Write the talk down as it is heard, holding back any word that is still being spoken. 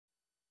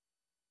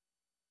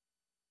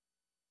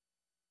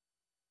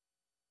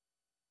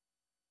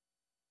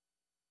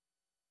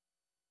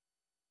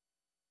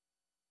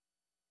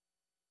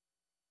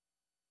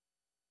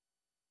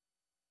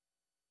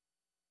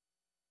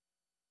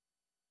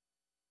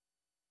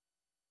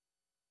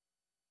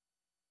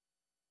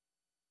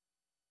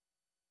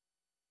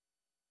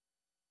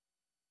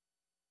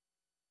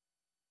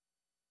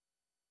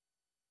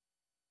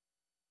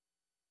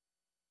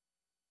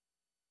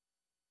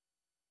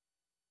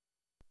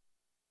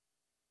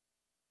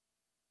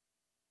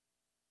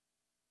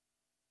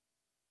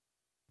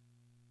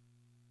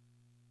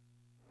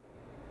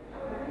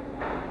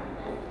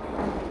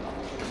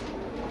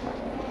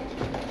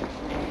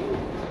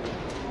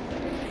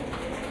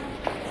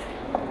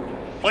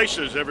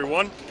places,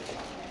 everyone.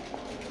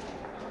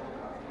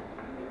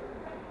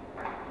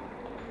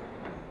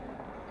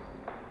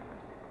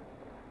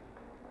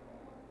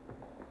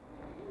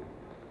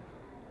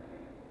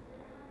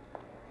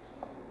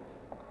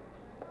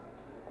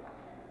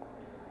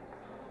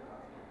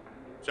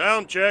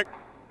 Sound check.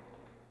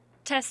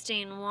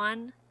 Testing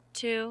 1,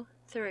 2,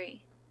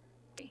 3.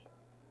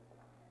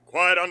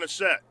 Quiet on the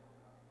set.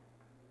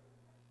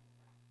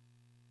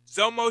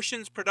 Zoe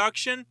Motion's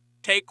production,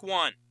 take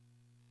 1.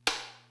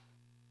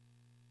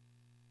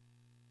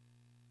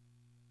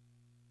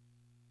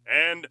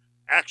 And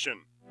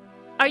action.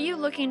 Are you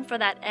looking for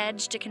that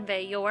edge to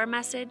convey your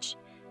message?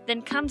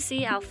 Then come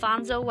see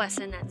Alfonso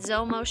Wesson at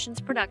Zoe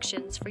Motions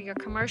Productions for your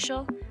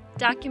commercial,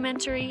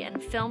 documentary,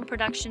 and film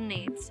production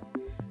needs.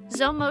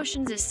 Zoe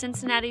Motions is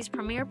Cincinnati's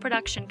premier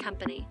production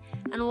company,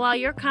 and while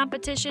your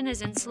competition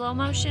is in slow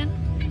motion,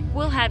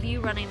 we'll have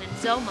you running in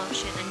Zoe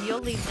Motion and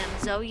you'll leave them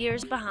Zoe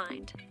years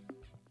behind.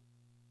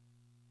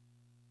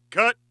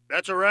 Cut.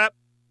 That's a wrap.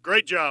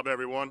 Great job,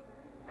 everyone.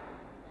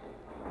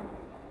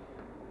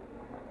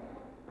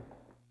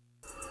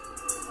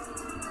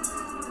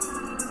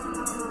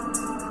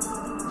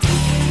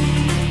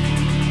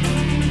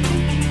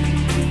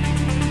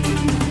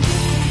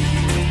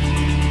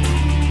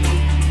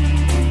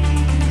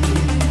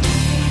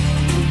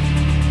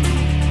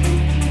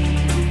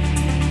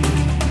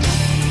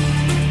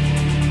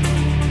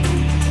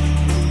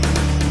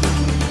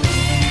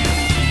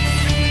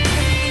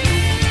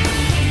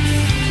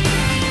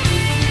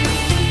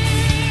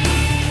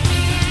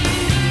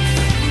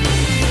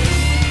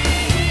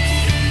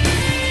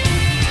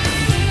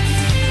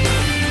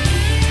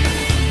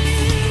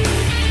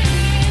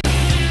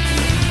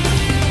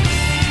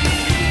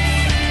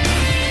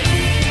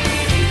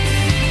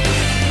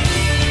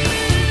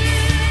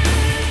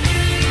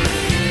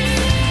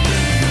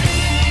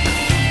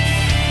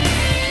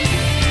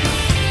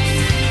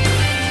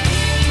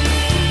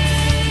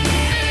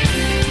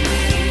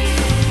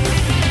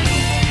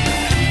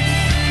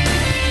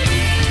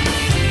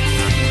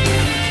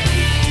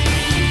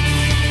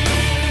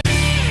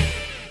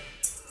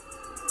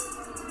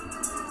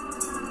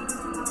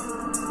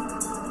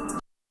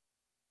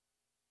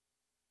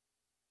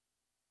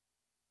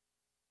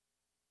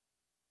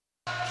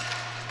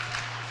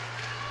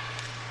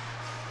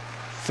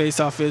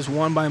 Faceoff is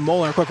won by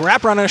Moeller. Quick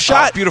wraparound and a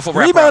shot. Beautiful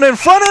rebound in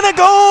front and a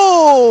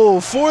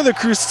goal for the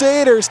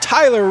Crusaders.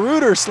 Tyler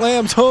Reuter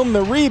slams home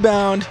the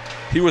rebound.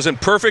 He was in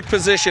perfect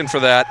position for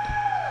that.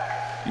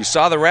 You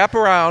saw the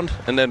wraparound,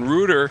 and then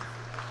Reuter,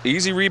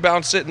 easy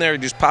rebound sitting there, he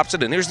just pops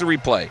it in. Here's the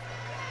replay.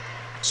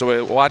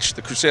 So watch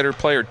the Crusader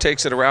player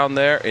takes it around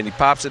there, and he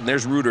pops it, and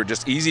there's Reuter,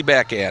 just easy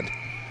backhand.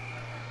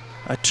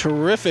 A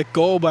terrific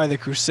goal by the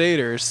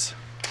Crusaders.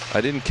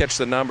 I didn't catch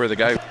the number. The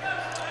guy.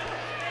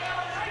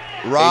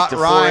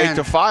 8-4,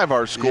 8-5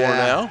 our score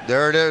now.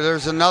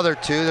 There's another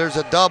 2. There's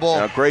a double.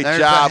 Yeah, great There's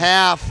job. A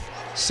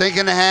half.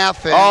 Sinking a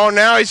half in. Oh,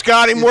 now he's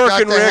got him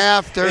working, got Rick.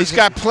 Half. He's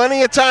got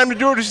plenty of time to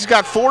do it. He's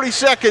got 40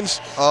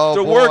 seconds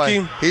to work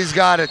him. He's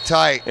got it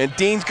tight. And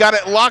Dean's got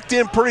it locked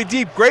in pretty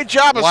deep. Great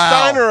job of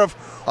Steiner of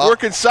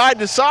working side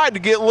to side to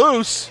get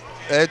loose.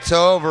 It's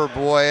over,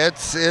 boy.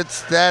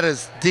 That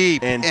is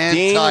deep and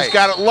Dean's tight.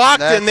 Got it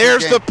locked, and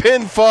there's the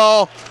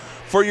pinfall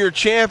for your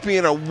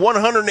champion of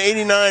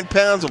 189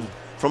 pounds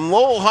from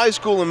Lowell High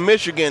School in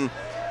Michigan,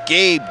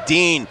 Gabe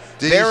Dean.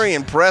 Very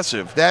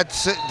impressive.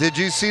 Did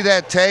you see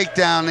that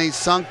takedown? He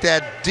sunk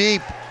that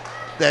deep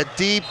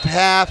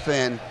half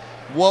in.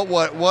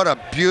 What a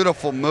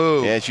beautiful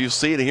move. Yeah, as you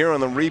see it here on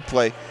the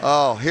replay.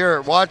 Oh,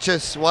 here, watch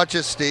this,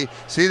 Steve.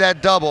 See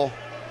that double?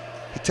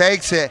 He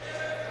takes it.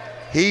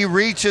 He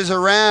reaches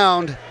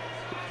around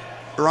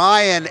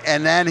Ryan,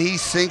 and then he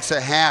sinks a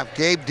half.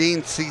 Gabe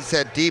Dean sees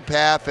that deep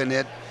half, and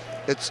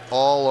it's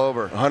all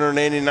over.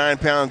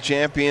 189-pound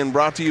champion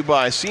brought to you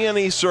by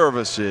CNE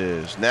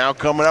Services. Now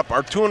coming up,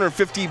 our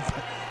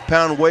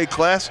 250-pound weight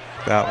class.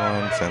 That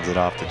one sends it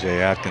off to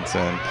Jay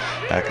Atkinson.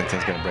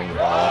 Atkinson's going to bring the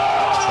ball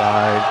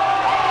outside.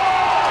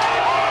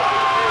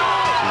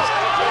 She's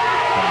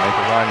going to make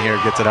a run here.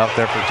 Gets it out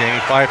there for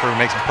Jamie Pfeiffer.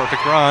 Makes a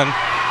perfect run.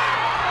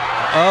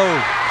 Oh,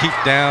 keep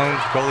down.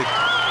 Goalie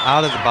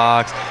out of the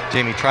box.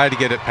 Jamie tried to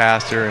get it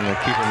past her, and the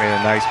keeper made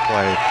a nice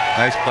play.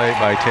 Nice play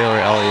by Taylor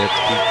Elliott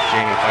to keep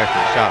Jamie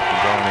Pfeiffer's shot from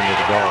going into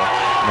the goal.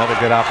 Another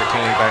good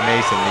opportunity by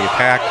Mason. The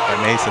attack by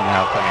Mason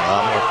now coming a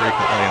lot more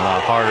frequently and a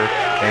lot harder.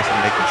 Mason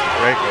making some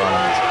great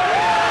runs.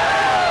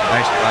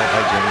 Nice try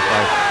by Jamie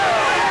Pfeiffer.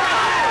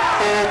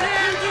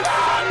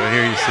 So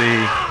here you see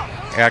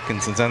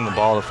Atkinson sending the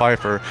ball to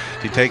Pfeiffer.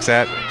 She takes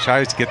that,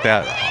 tries to get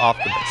that off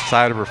the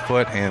side of her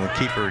foot, and the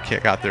keeper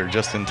got there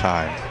just in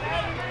time.